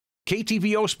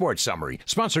KTVO Sports Summary,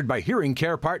 sponsored by Hearing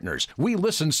Care Partners. We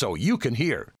listen so you can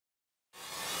hear.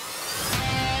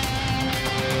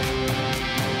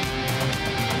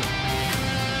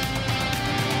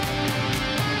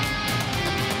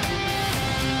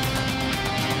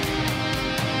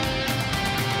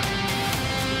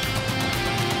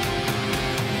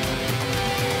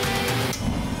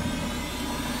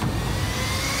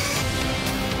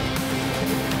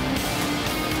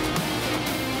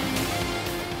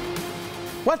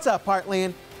 What's up,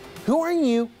 Heartland? Who are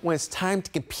you when it's time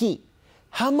to compete?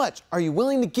 How much are you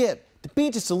willing to give to be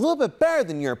just a little bit better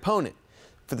than your opponent?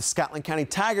 For the Scotland County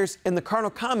Tigers and the Cardinal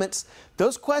Comets,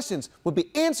 those questions will be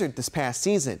answered this past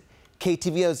season.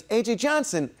 KTVO's AJ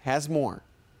Johnson has more.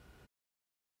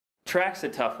 Track's a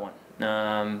tough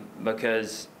one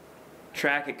because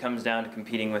track, it comes down to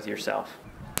competing with yourself.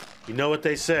 You know what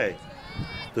they say,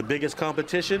 the biggest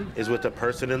competition is with the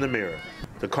person in the mirror.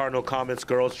 The Cardinal Comets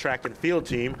girls track and field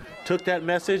team took that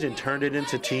message and turned it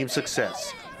into team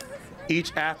success.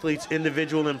 Each athlete's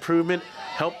individual improvement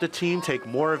helped the team take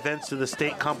more events to the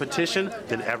state competition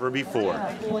than ever before.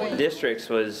 Districts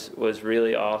was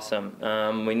really awesome.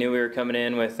 We knew we were coming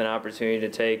in with an opportunity to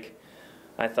take,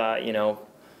 I thought,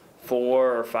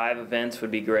 4 or 5 events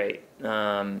would be great.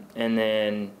 And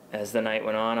then as the night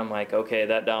went on, I'm like, okay,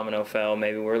 that domino fell.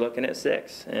 Maybe we're looking at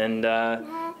 6. And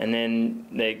then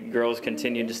the girls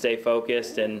continued to stay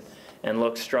focused and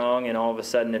look strong. And all of a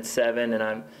sudden it's 7,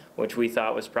 and which we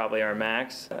thought was probably our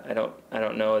max. I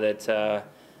don't know that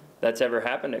that's ever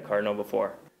happened at Cardinal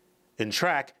before. In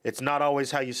track, it's not always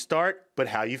how you start, but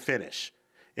how you finish.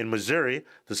 In Missouri,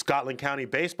 the Scotland County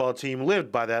baseball team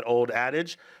lived by that old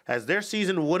adage, as their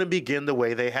season wouldn't begin the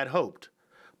way they had hoped.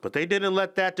 But they didn't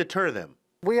let that deter them.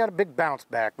 We had a big bounce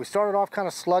back. We started off kind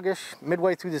of sluggish.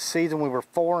 Midway through the season, we were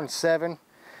 4-7,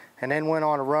 and then went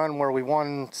on a run where we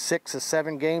won 6 or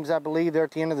 7 games, I believe, there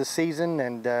at the end of the season.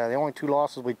 And the only 2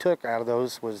 losses we took out of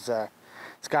those was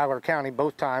Schuyler County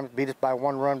both times, beat us by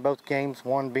 1 run both games,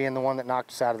 one being the one that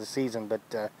knocked us out of the season.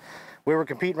 But we were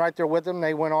competing right there with them.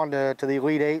 They went on to the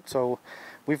Elite 8, so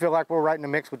we feel like we're right in the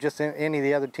mix with just any of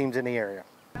the other teams in the area.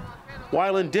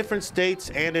 While in different states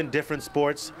and in different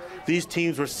sports, these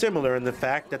teams were similar in the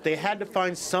fact that they had to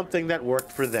find something that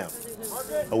worked for them,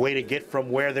 a way to get from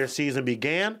where their season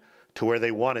began to where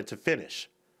they wanted to finish.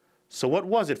 So what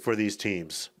was it for these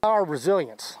teams? Our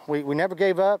resilience. We never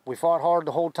gave up. We fought hard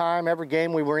the whole time, every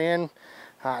game we were in.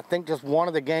 I think just one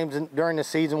of the games during the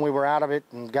season we were out of it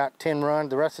and got 10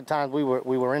 runs. The rest of the times we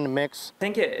were in the mix. I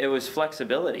think it was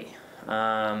flexibility.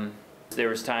 There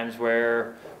was times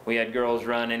where we had girls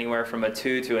run anywhere from a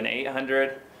 2 to an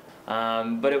 800,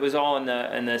 but it was all in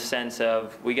the sense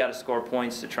of we got to score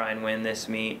points to try and win this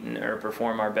meet or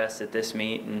perform our best at this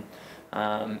meet,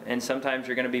 and sometimes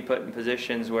you're going to be put in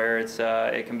positions where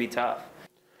it can be tough.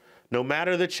 No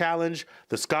matter the challenge,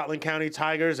 the Scotland County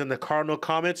Tigers and the Cardinal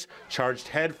Comets charged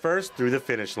head first through the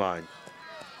finish line.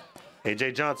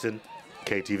 AJ Johnson,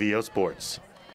 KTVO Sports.